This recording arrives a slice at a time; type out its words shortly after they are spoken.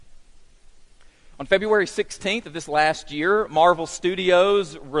On February 16th of this last year, Marvel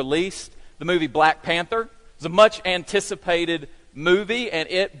Studios released the movie Black Panther. It was a much anticipated movie, and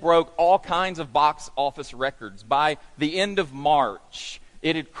it broke all kinds of box office records. By the end of March,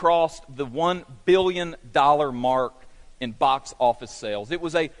 it had crossed the $1 billion mark in box office sales. It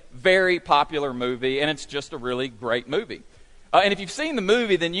was a very popular movie, and it's just a really great movie. And if you've seen the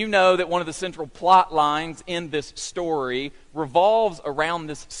movie, then you know that one of the central plot lines in this story revolves around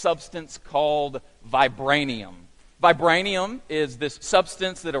this substance called vibranium. Vibranium is this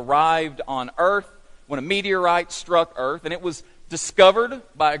substance that arrived on Earth when a meteorite struck Earth, and it was discovered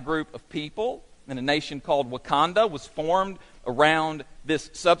by a group of people, and a nation called Wakanda was formed around this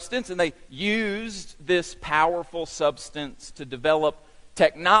substance, and they used this powerful substance to develop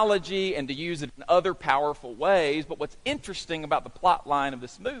technology and to use it in other powerful ways. But what's interesting about the plot line of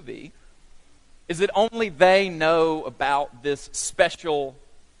this movie is that only they know about this special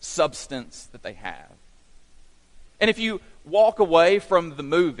substance that they have. And if you walk away from the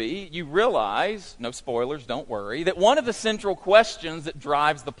movie, you realize, no spoilers, don't worry, that one of the central questions that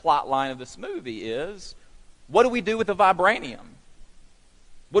drives the plot line of this movie is, what do we do with the vibranium?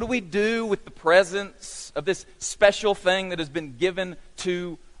 What do we do with the presence of this special thing that has been given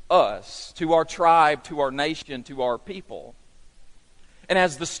to us, to our tribe, to our nation, to our people? And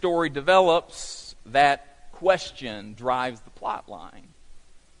as the story develops, that question drives the plot line.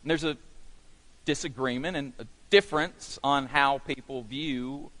 And there's a disagreement and a difference on how people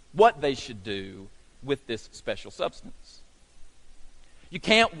view what they should do with this special substance. You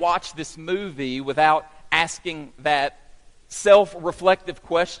can't watch this movie without asking that self-reflective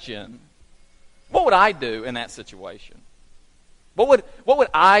question: what would I do in that situation? What would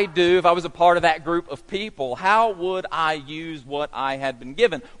I do if I was a part of that group of people? How would I use what I had been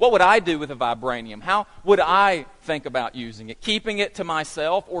given? What would I do with a vibranium? How would I think about using it? Keeping it to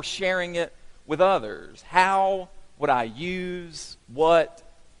myself or sharing it with others? How would I use what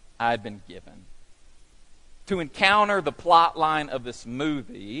I'd been given? To encounter the plot line of this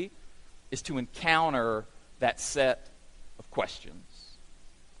movie is to encounter that set of questions.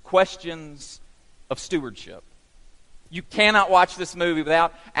 Questions of stewardship. You cannot watch this movie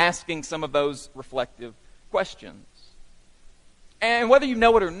without asking some of those reflective questions. And whether you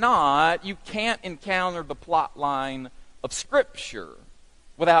know it or not, you can't encounter the plot line of Scripture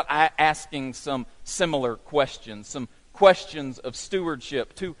without asking some similar questions, some questions of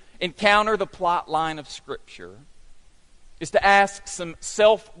stewardship. To encounter the plot line of Scripture is to ask some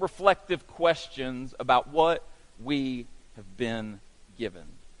self-reflective questions about what we have been given.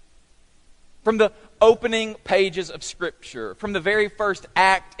 From the opening pages of Scripture, from the very first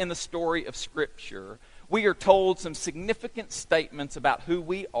act in the story of Scripture, we are told some significant statements about who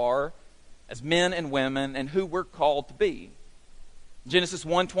we are as men and women and who we're called to be. Genesis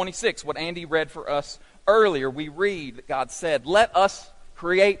 1:26, what Andy read for us earlier, we read that God said, "Let us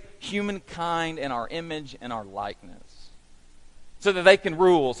create humankind in our image and our likeness, so that they can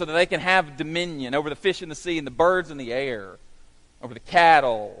rule, so that they can have dominion over the fish in the sea and the birds in the air, over the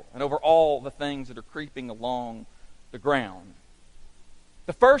cattle, and over all the things that are creeping along the ground."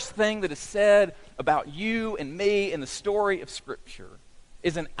 The first thing that is said about you and me in the story of Scripture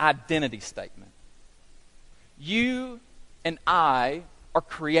is an identity statement. You and I are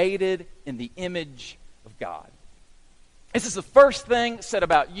created in the image of God. This is the first thing said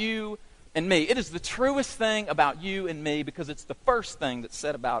about you and me. It is the truest thing about you and me because it's the first thing that's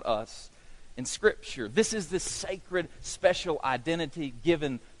said about us in Scripture. This is this sacred, special identity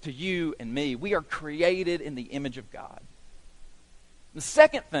given to you and me. We are created in the image of God. The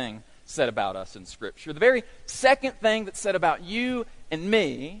second thing said about us in Scripture, the very second thing that's said about you and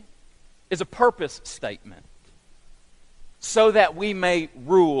me, is a purpose statement. So that we may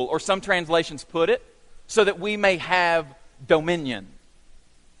rule, or some translations put it, so that we may have dominion.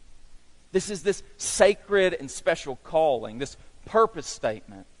 This is this sacred and special calling, this purpose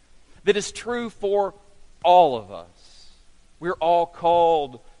statement that is true for all of us. We're all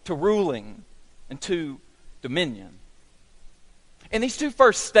called to ruling and to dominion. And these two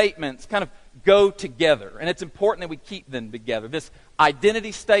first statements kind of go together, and it's important that we keep them together, this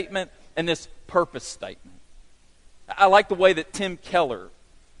identity statement and this purpose statement. I like the way that Tim Keller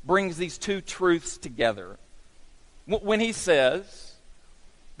brings these two truths together when he says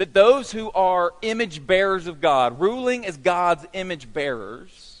that those who are image bearers of God, ruling as God's image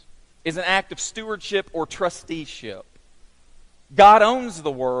bearers, is an act of stewardship or trusteeship. God owns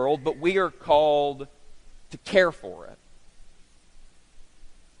the world, but we are called to care for it.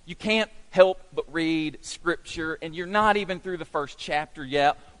 You can't help but read Scripture, and you're not even through the first chapter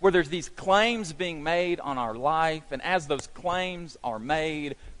yet, where there's these claims being made on our life, and as those claims are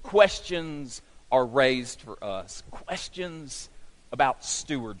made, questions are raised for us. Questions about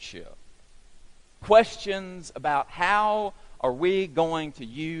stewardship. Questions about how are we going to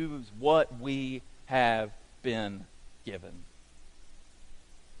use what we have been given.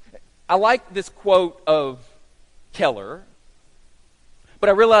 I like this quote of Keller, but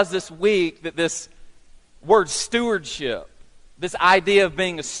I realized this week that this word stewardship, this idea of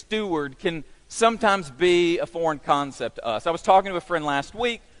being a steward, can sometimes be a foreign concept to us. I was talking to a friend last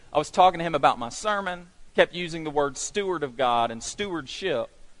week. I was talking to him about my sermon, kept using the word steward of God and stewardship.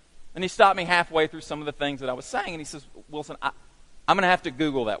 And he stopped me halfway through some of the things that I was saying, and he says, Wilson, I'm going to have to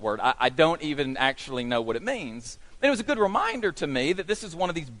Google that word. I don't even actually know what it means. And it was a good reminder to me that this is one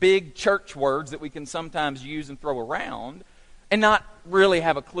of these big church words that we can sometimes use and throw around and not really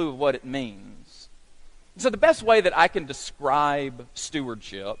have a clue of what it means. So the best way that I can describe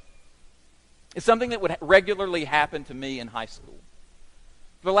stewardship is something that would regularly happen to me in high school.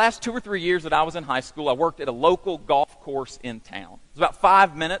 For the last 2 or 3 years that I was in high school, I worked at a local golf course in town. It was about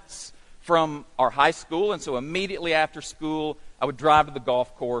 5 minutes from our high school, and so immediately after school, I would drive to the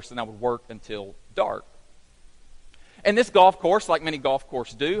golf course and I would work until dark. And this golf course, like many golf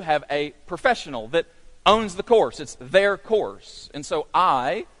courses do, have a professional that owns the course. It's their course. And so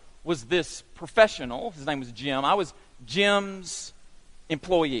I was this professional. His name was Jim. I was Jim's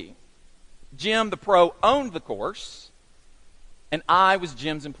employee. Jim, the pro, owned the course, and I was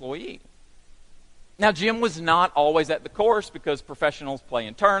Jim's employee. Now, Jim was not always at the course because professionals play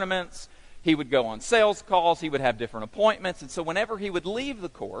in tournaments. He would go on sales calls. He would have different appointments. And so whenever he would leave the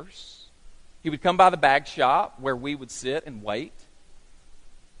course, he would come by the bag shop where we would sit and wait.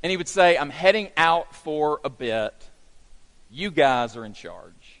 And he would say, I'm heading out for a bit. You guys are in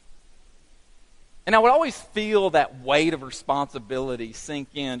charge. And I would always feel that weight of responsibility sink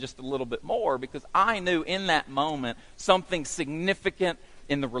in just a little bit more because I knew in that moment something significant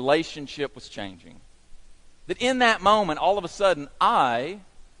in the relationship was changing. That in that moment, all of a sudden, I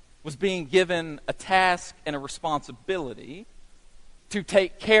was being given a task and a responsibility to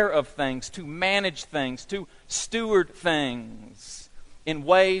take care of things, to manage things, to steward things in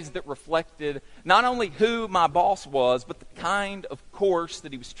ways that reflected not only who my boss was, but the kind of course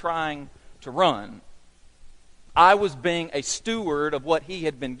that he was trying to run. I was being a steward of what he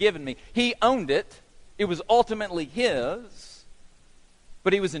had been given me. He owned it. It was ultimately his,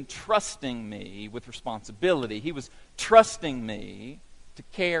 but he was entrusting me with responsibility. He was trusting me to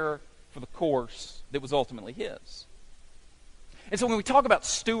care for the course that was ultimately his. And so when we talk about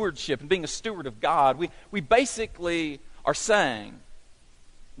stewardship and being a steward of God, we basically are saying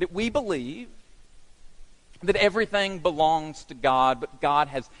that we believe that everything belongs to God, but God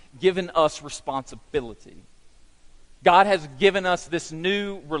has given us responsibility. God has given us this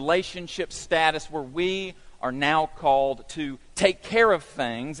new relationship status where we are now called to take care of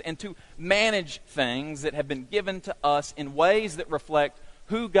things and to manage things that have been given to us in ways that reflect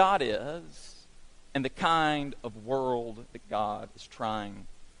who God is and the kind of world that God is trying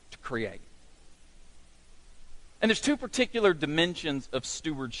to create. And there's two particular dimensions of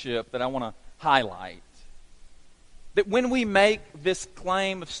stewardship that I want to highlight. That when we make this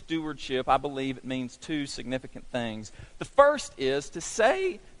claim of stewardship, I believe it means two significant things. The first is to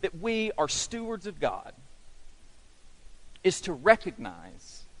say that we are stewards of God is to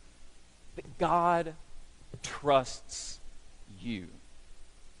recognize that God trusts you.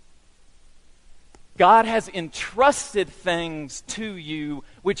 God has entrusted things to you,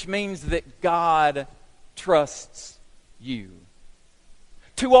 which means that God trusts you.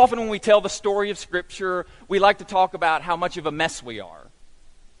 Too often when we tell the story of Scripture, we like to talk about how much of a mess we are.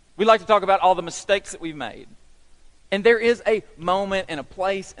 We like to talk about all the mistakes that we've made. And there is a moment and a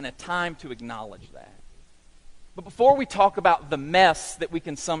place and a time to acknowledge that. But before we talk about the mess that we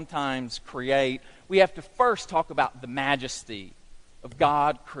can sometimes create, we have to first talk about the majesty of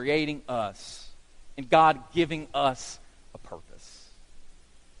God creating us and God giving us a purpose.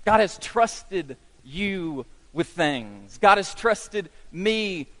 God has trusted you with things. God has trusted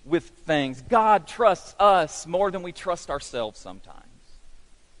me with things. God trusts us more than we trust ourselves sometimes.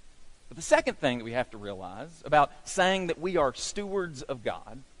 But the second thing that we have to realize about saying that we are stewards of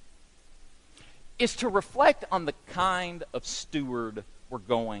God is to reflect on the kind of steward we're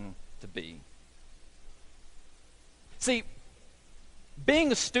going to be. See,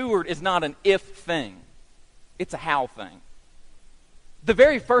 being a steward is not an if thing. It's a how thing. The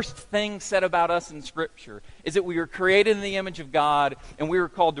very first thing said about us in Scripture is that we were created in the image of God and we were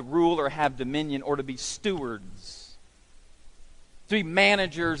called to rule or have dominion or to be stewards, to be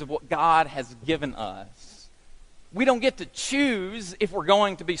managers of what God has given us. We don't get to choose if we're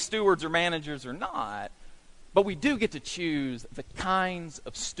going to be stewards or managers or not, But we do get to choose the kinds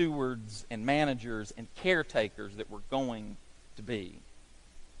of stewards and managers and caretakers that we're going to be.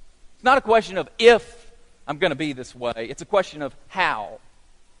 It's not a question of if I'm going to be this way. It's a question of how.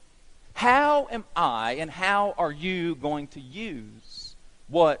 How am I and how are you going to use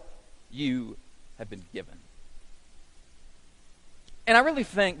what you have been given? And I really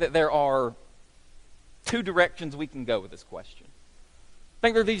think that there are two directions we can go with this question. I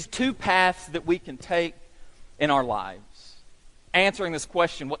think there are these two paths that we can take in our lives, answering this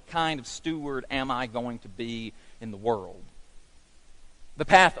question, what kind of steward am I going to be in the world? The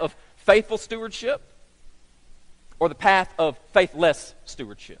path of faithful stewardship or the path of faithless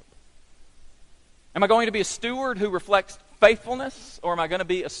stewardship? Am I going to be a steward who reflects faithfulness, or am I going to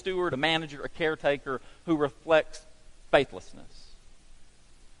be a steward, a manager, a caretaker who reflects faithlessness?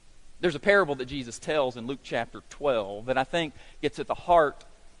 There's a parable that Jesus tells in Luke chapter 12 that I think gets at the heart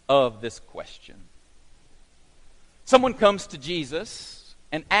of this question. Someone comes to Jesus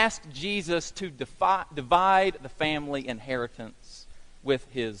and asks Jesus to divide the family inheritance with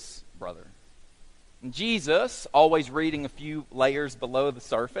his brother. And Jesus, always reading a few layers below the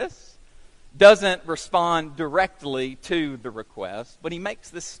surface, doesn't respond directly to the request, but he makes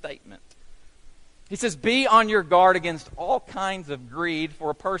this statement. He says, "Be on your guard against all kinds of greed, for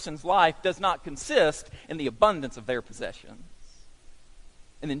a person's life does not consist in the abundance of their possessions."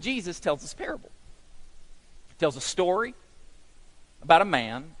 And then Jesus tells this parable. He tells a story about a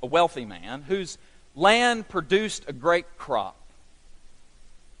man, a wealthy man, whose land produced a great crop.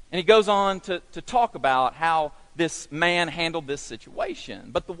 And he goes on to talk about how this man handled this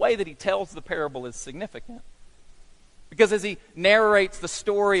situation. But the way that he tells the parable is significant. Because as he narrates the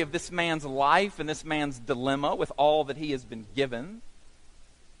story of this man's life and this man's dilemma with all that he has been given,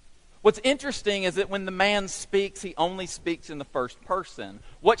 what's interesting is that when the man speaks, he only speaks in the first person.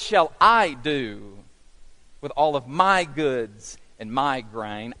 What shall I do with all of my goods and my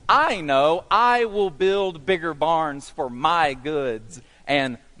grain? I know I will build bigger barns for my goods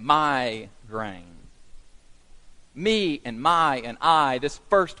and my grain. Me and my and I, this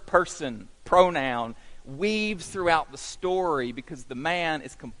first person pronoun, weaves throughout the story because the man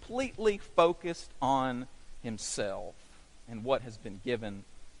is completely focused on himself and what has been given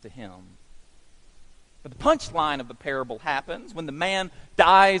to him. But the punchline of the parable happens when the man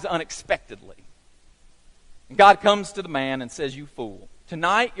dies unexpectedly. And God comes to the man and says, "You fool,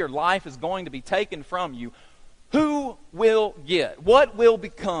 tonight your life is going to be taken from you. Who will get? What will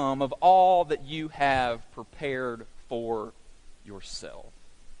become of all that you have prepared for yourself?"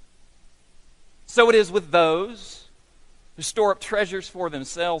 So it is with those who store up treasures for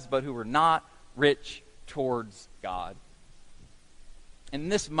themselves, but who are not rich towards God. In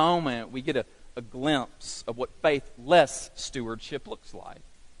this moment, we get a glimpse of what faithless stewardship looks like.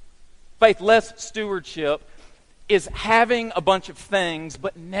 Faithless stewardship is having a bunch of things,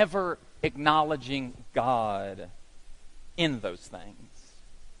 but never acknowledging God in those things.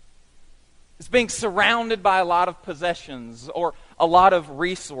 It's being surrounded by a lot of possessions or a lot of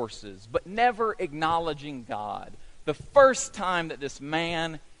resources, but never acknowledging God. The first time that this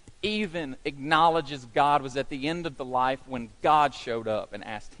man even acknowledges God was at the end of the life when God showed up and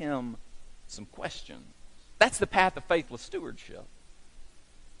asked him some questions. That's the path of faithless stewardship.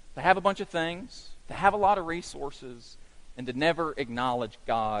 To have a bunch of things, to have a lot of resources, and to never acknowledge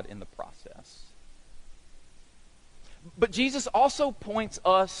God in the process. But Jesus also points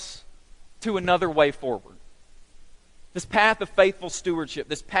us to another way forward. This path of faithful stewardship,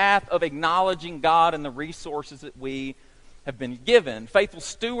 this path of acknowledging God and the resources that we have been given. Faithful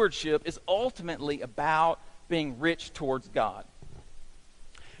stewardship is ultimately about being rich towards God.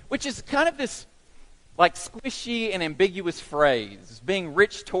 Which is kind of this like squishy and ambiguous phrase, being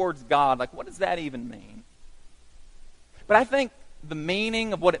rich towards God. Like, what does that even mean? But I think the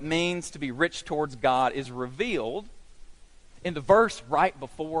meaning of what it means to be rich towards God is revealed in the verse right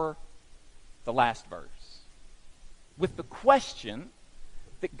before the last verse, with the question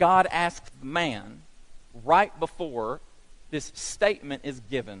that God asks the man right before this statement is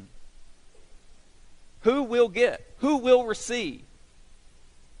given. Who will get? Who will receive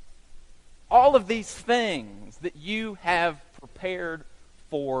all of these things that you have prepared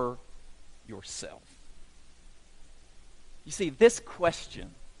for yourself? You see, this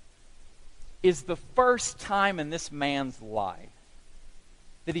question is the first time in this man's life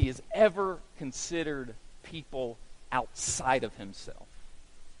that he has ever considered people outside of himself.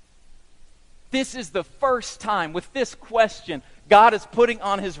 This is the first time with this question God is putting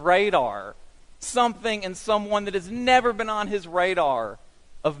on his radar something and someone that has never been on his radar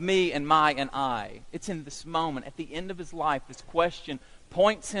of me and my and I. It's in this moment, at the end of his life, this question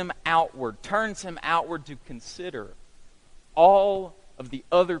points him outward, turns him outward to consider all of the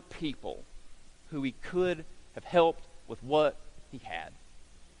other people who he could have helped with what he had.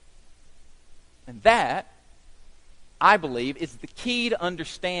 And that, I believe, is the key to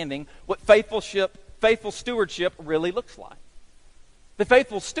understanding what faithful stewardship really looks like. The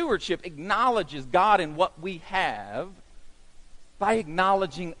faithful stewardship acknowledges God in what we have by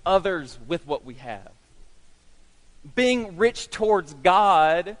acknowledging others with what we have. Being rich towards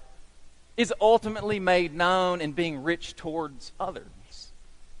God is ultimately made known in being rich towards others.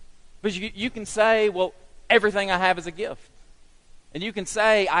 Because you can say, well, everything I have is a gift. And you can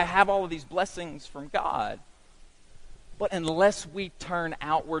say, I have all of these blessings from God. But unless we turn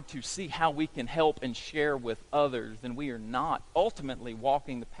outward to see how we can help and share with others, then we are not ultimately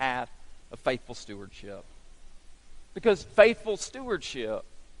walking the path of faithful stewardship. Because faithful stewardship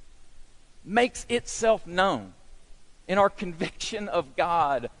makes itself known in our conviction of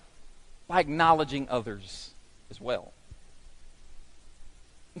God by acknowledging others as well.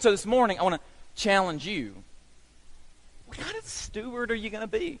 And so this morning, I want to challenge you. What kind of steward are you going to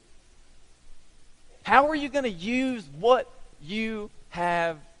be? How are you going to use what you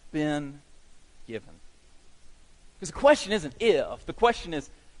have been given? Because the question isn't if, the question is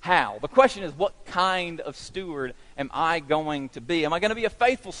how. The question is, what kind of steward am I going to be? Am I going to be a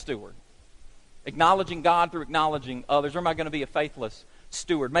faithful steward, acknowledging God through acknowledging others, or am I going to be a faithless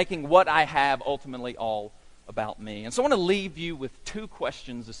steward, making what I have ultimately all about me? And so I want to leave you with two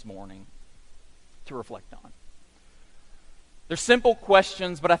questions this morning to reflect on. They're simple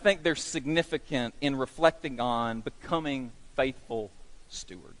questions, but I think they're significant in reflecting on becoming faithful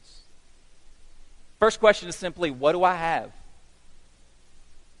stewards. First question is simply, what do I have?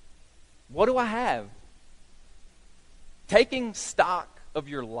 What do I have? Taking stock of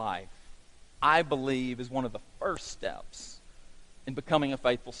your life, I believe, is one of the first steps in becoming a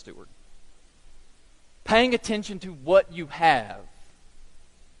faithful steward. Paying attention to what you have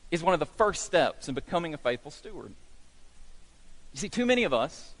is one of the first steps in becoming a faithful steward. You see, too many of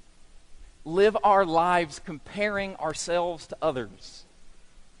us live our lives comparing ourselves to others.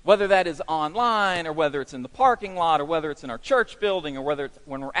 Whether that is online, or whether it's in the parking lot, or whether it's in our church building, or whether it's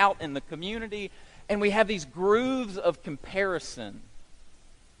when we're out in the community, and we have these grooves of comparison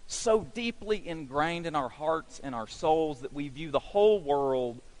so deeply ingrained in our hearts and our souls that we view the whole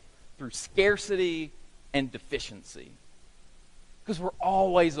world through scarcity and deficiency. Because we're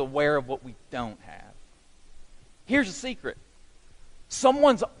always aware of what we don't have. Here's a secret.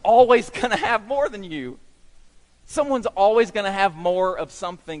 Someone's always going to have more than you. Someone's always going to have more of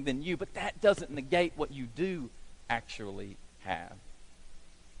something than you, but that doesn't negate what you do actually have.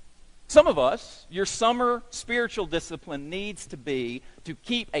 Some of us, your summer spiritual discipline needs to be to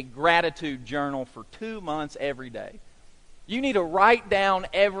keep a gratitude journal for 2 months every day. You need to write down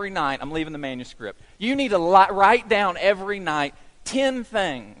every night. I'm leaving the manuscript. You need to write down every night 10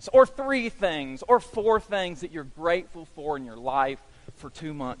 things, or 3 things, or 4 things that you're grateful for in your life for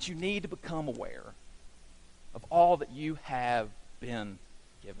 2 months. You need to become aware of all that you have been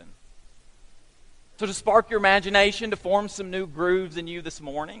given. So to spark your imagination, to form some new grooves in you this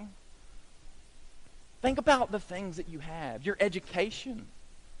morning, think about the things that you have. Your education,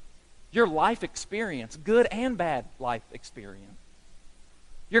 your life experience, good and bad life experience,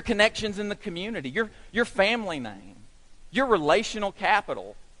 your connections in the community, your family name, your relational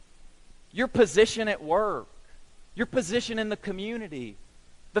capital, your position at work, your position in the community,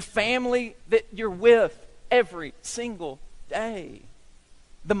 the family that you're with every single day,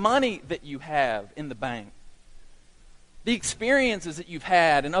 the money that you have in the bank, the experiences that you've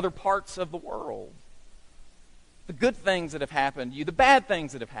had in other parts of the world, the good things that have happened to you, the bad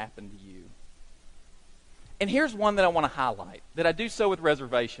things that have happened to you. And here's one that I want to highlight, that I do so with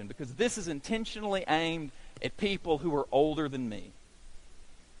reservation, because this is intentionally aimed at people who are older than me.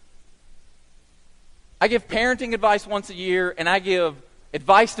 I give parenting advice once a year, and I give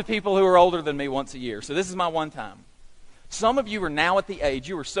advice to people who are older than me once a year. So this is my one time. Some of you are now at the age,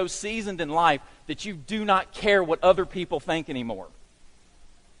 you are so seasoned in life that you do not care what other people think anymore.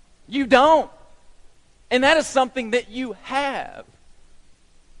 You don't. And that is something that you have.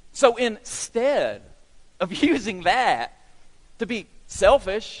 So instead of using that to be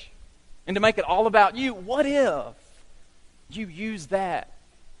selfish and to make it all about you, what if you use that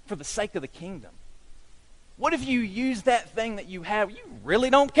for the sake of the kingdom? What if you use that thing that you have, you really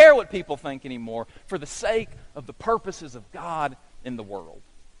don't care what people think anymore, for the sake of the purposes of God in the world?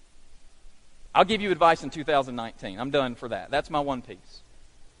 I'll give you advice in 2019. I'm done for that. That's my one piece.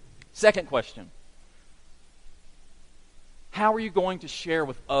 Second question. how are you going to share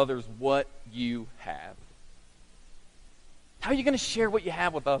with others what you have? How are you going to share what you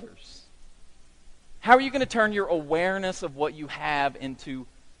have with others? How are you going to turn your awareness of what you have into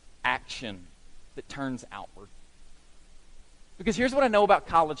action that turns outward? Because here's what I know about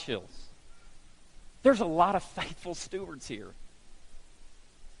College Hills. There's a lot of faithful stewards here.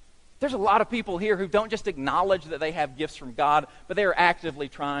 There's a lot of people here who don't just acknowledge that they have gifts from God, but they are actively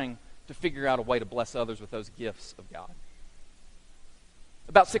trying to figure out a way to bless others with those gifts of God.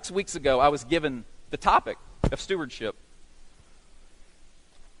 About 6 weeks ago, I was given the topic of stewardship,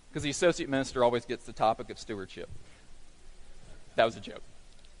 because the associate minister always gets the topic of stewardship. That was a joke.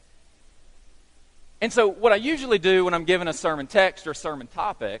 And so what I usually do when I'm given a sermon text or a sermon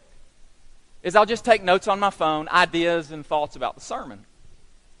topic is I'll just take notes on my phone, ideas and thoughts about the sermon.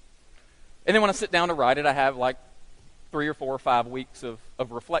 And then when I sit down to write it, I have like 3 or 4 or 5 weeks of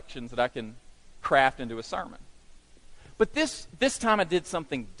reflections that I can craft into a sermon. But this time I did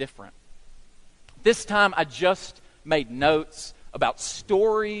something different. This time I just made notes about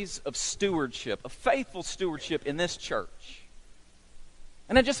stories of stewardship, of faithful stewardship in this church.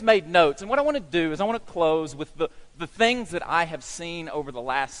 And I just made notes. And what I want to do is I want to close with the things that I have seen over the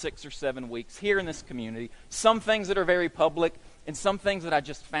last 6 or 7 weeks here in this community. Some things that are very public and some things that I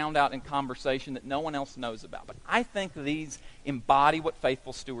just found out in conversation that no one else knows about. But I think these embody what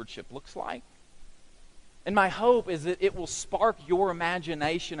faithful stewardship looks like. And my hope is that it will spark your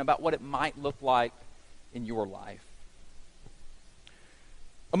imagination about what it might look like in your life.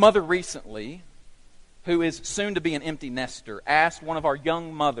 A mother recently, who is soon to be an empty nester, asked one of our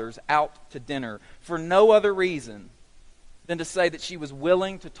young mothers out to dinner for no other reason than to say that she was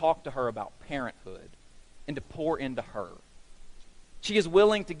willing to talk to her about parenthood and to pour into her. She is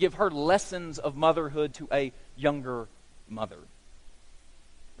willing to give her lessons of motherhood to a younger mother.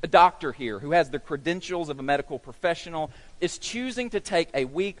 A doctor here who has the credentials of a medical professional is choosing to take a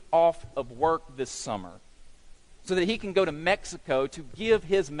week off of work this summer so that he can go to Mexico to give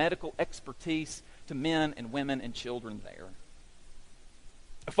his medical expertise to men and women and children there.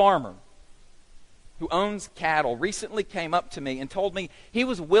 A farmer who owns cattle recently came up to me and told me he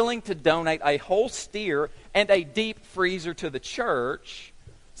was willing to donate a whole steer and a deep freezer to the church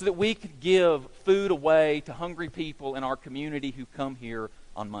so that we could give food away to hungry people in our community who come here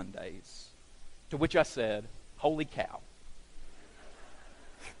on Mondays. To which I said, holy cow.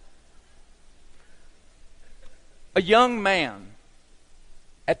 A young man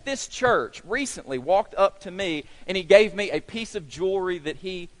at this church recently walked up to me and he gave me a piece of jewelry that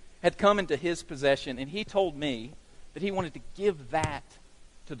he had come into his possession, and he told me that he wanted to give that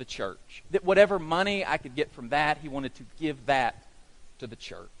to the church. That whatever money I could get from that, he wanted to give that to the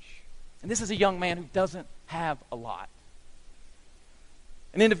church. And this is a young man who doesn't have a lot.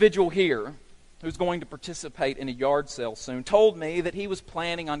 An individual here who's going to participate in a yard sale soon told me that he was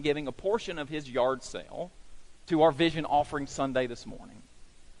planning on giving a portion of his yard sale to our Vision Offering Sunday this morning.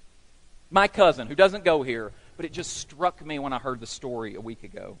 My cousin, who doesn't go here, but it just struck me when I heard the story a week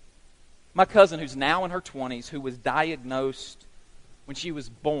ago. My cousin, who's now in her 20s, who was diagnosed when she was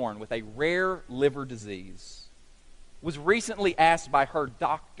born with a rare liver disease, was recently asked by her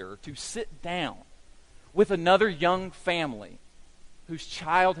doctor to sit down with another young family whose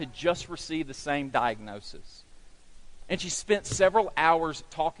child had just received the same diagnosis. And she spent several hours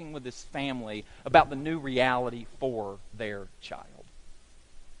talking with this family about the new reality for their child.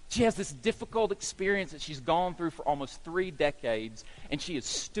 She has this difficult experience that she's gone through for almost 3 decades, and she is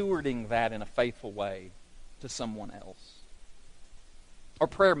stewarding that in a faithful way to someone else. Our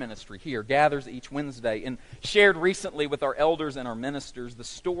prayer ministry here gathers each Wednesday and shared recently with our elders and our ministers the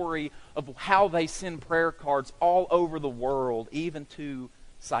story of how they send prayer cards all over the world, even to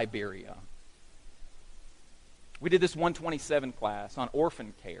Siberia. We did this 127 class on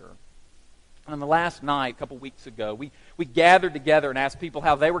orphan care. And on the last night, a couple weeks ago, we gathered together and asked people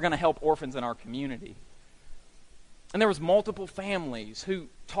how they were going to help orphans in our community. And there was multiple families who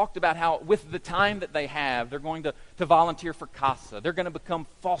talked about how with the time that they have, they're going to volunteer for CASA. They're going to become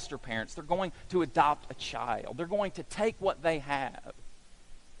foster parents. They're going to adopt a child. They're going to take what they have.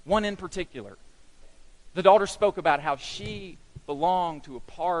 One in particular, the daughter spoke about how she belonged to a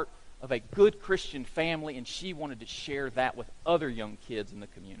part of a good Christian family, and she wanted to share that with other young kids in the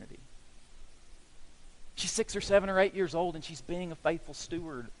community. She's 6 or 7 or 8 years old, and she's being a faithful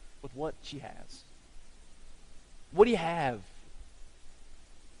steward with what she has. What do you have?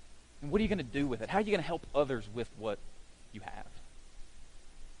 And what are you going to do with it? How are you going to help others with what you have?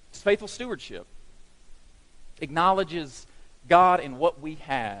 It's faithful stewardship. Acknowledges God in what we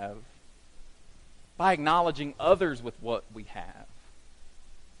have by acknowledging others with what we have.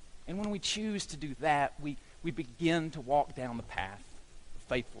 And when we choose to do that, we we begin to walk down the path of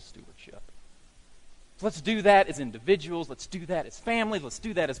faithful stewardship. So let's do that as individuals. Let's do that as families. Let's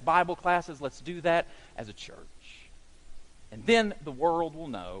do that as Bible classes. Let's do that as a church. And then the world will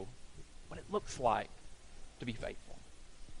know what it looks like to be faithful.